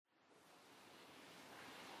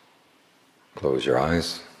Close your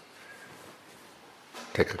eyes.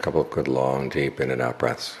 Take a couple of good long, deep in and out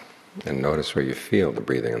breaths, and notice where you feel the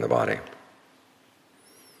breathing in the body.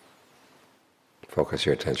 Focus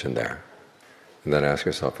your attention there, and then ask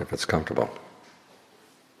yourself if it's comfortable.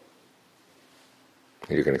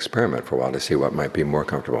 And you can experiment for a while to see what might be more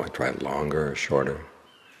comfortable. Try it longer or shorter,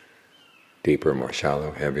 deeper, more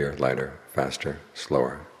shallow, heavier, lighter, faster,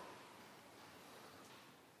 slower.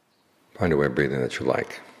 Find a way of breathing that you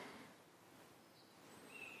like.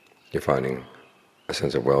 You're finding a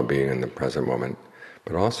sense of well-being in the present moment,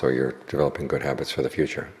 but also you're developing good habits for the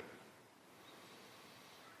future.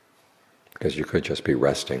 Because you could just be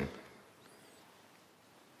resting,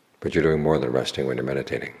 but you're doing more than resting when you're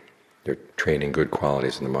meditating. You're training good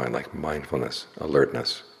qualities in the mind like mindfulness,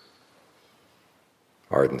 alertness,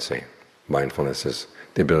 ardency. Mindfulness is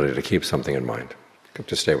the ability to keep something in mind.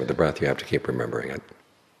 To stay with the breath, you have to keep remembering it.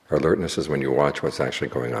 Alertness is when you watch what's actually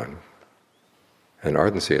going on. And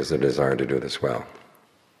ardency is the desire to do this well,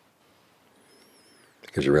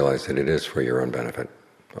 because you realize that it is for your own benefit,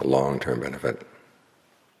 a long-term benefit.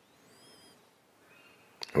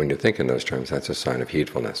 When you think in those terms, that's a sign of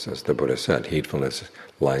heedfulness. As the Buddha said, heedfulness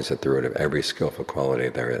lies at the root of every skillful quality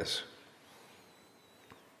there is.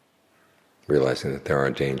 Realizing that there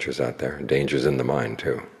are dangers out there, dangers in the mind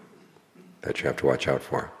too, that you have to watch out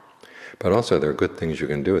for. But also there are good things you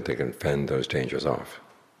can do that can fend those dangers off.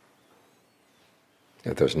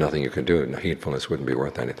 If there's nothing you could do, heedfulness wouldn't be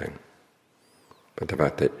worth anything. But the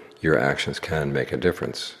fact that your actions can make a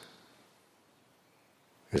difference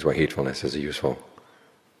is why heedfulness is a useful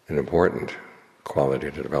and important quality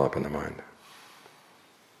to develop in the mind.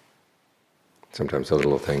 Sometimes a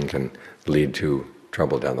little thing can lead to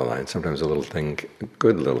trouble down the line. Sometimes a little thing, a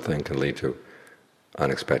good little thing, can lead to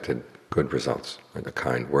unexpected good results, like a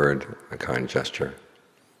kind word, a kind gesture,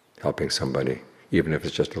 helping somebody, even if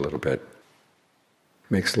it's just a little bit,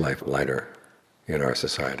 makes life lighter in our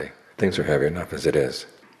society. Things are heavy enough as it is,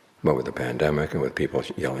 but with the pandemic and with people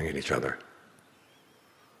yelling at each other.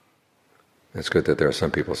 It's good that there are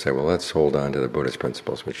some people who say, well, let's hold on to the Buddhist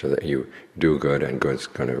principles, which are that you do good and good's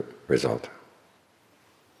going to result.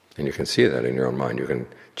 And you can see that in your own mind. You can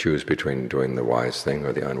choose between doing the wise thing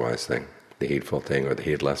or the unwise thing, the heedful thing or the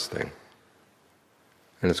heedless thing.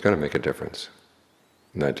 And it's going to make a difference.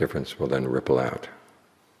 And that difference will then ripple out.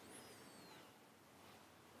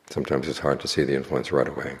 Sometimes it's hard to see the influence right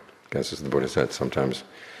away. Because as the Buddha said, sometimes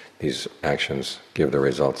these actions give the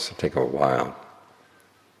results, take a while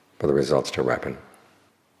for the results to ripen.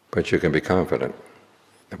 But you can be confident.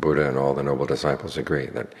 The Buddha and all the noble disciples agree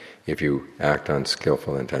that if you act on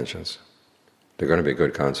skillful intentions, there are going to be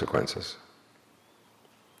good consequences.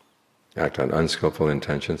 Act on unskillful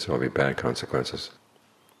intentions, there will be bad consequences.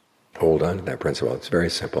 Hold on to that principle. It's very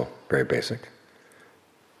simple, very basic.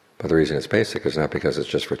 But the reason it's basic is not because it's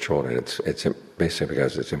just for children. It's basic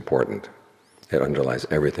because it's important. It underlies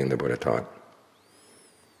everything the Buddha taught.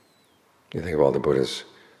 You think of all the Buddha's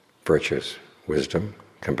virtues: wisdom,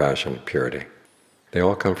 compassion, purity. They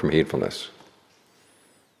all come from heedfulness.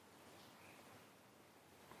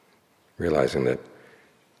 Realizing that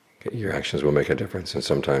your actions will make a difference, and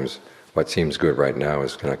sometimes what seems good right now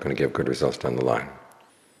is not going to give good results down the line.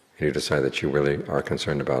 And you decide that you really are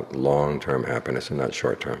concerned about long-term happiness and not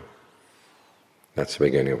short-term. That's the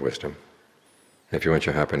beginning of wisdom. If you want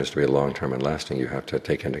your happiness to be long-term and lasting, you have to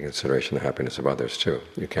take into consideration the happiness of others too.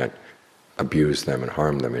 You can't abuse them and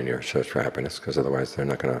harm them in your search for happiness, because otherwise they're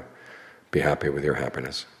not going to be happy with your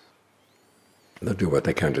happiness. They'll do what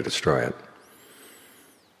they can to destroy it.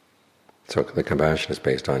 So the compassion is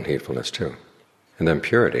based on heedfulness too. And then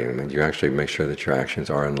purity, I mean, you actually make sure that your actions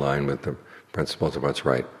are in line with the principles of what's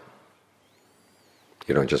right.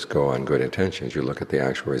 You don't just go on good intentions, you look at the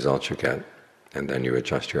actual results you get, and then you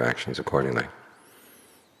adjust your actions accordingly.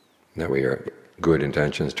 That way your good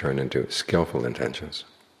intentions turn into skillful intentions.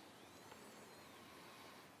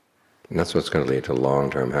 And that's what's going to lead to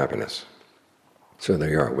long-term happiness. So there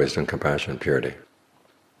you are, wisdom, compassion, purity.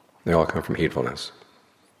 They all come from heedfulness.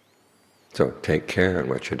 So take care in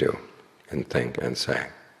what you do and think and say,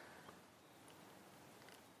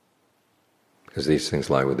 because these things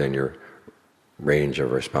lie within your range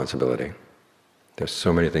of responsibility. There's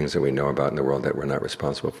so many things that we know about in the world that we're not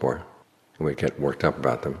responsible for, and we get worked up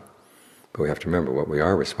about them. But we have to remember what we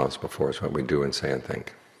are responsible for is what we do and say and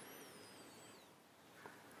think.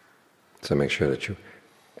 So make sure that you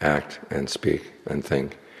act and speak and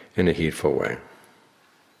think in a heedful way,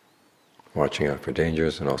 watching out for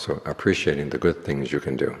dangers and also appreciating the good things you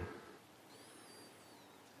can do.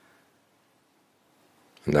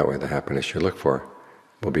 And that way the happiness you look for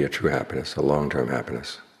will be a true happiness, a long-term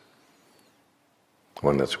happiness.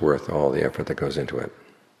 one that's worth all the effort that goes into it,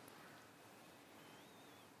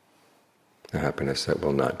 a happiness that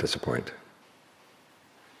will not disappoint.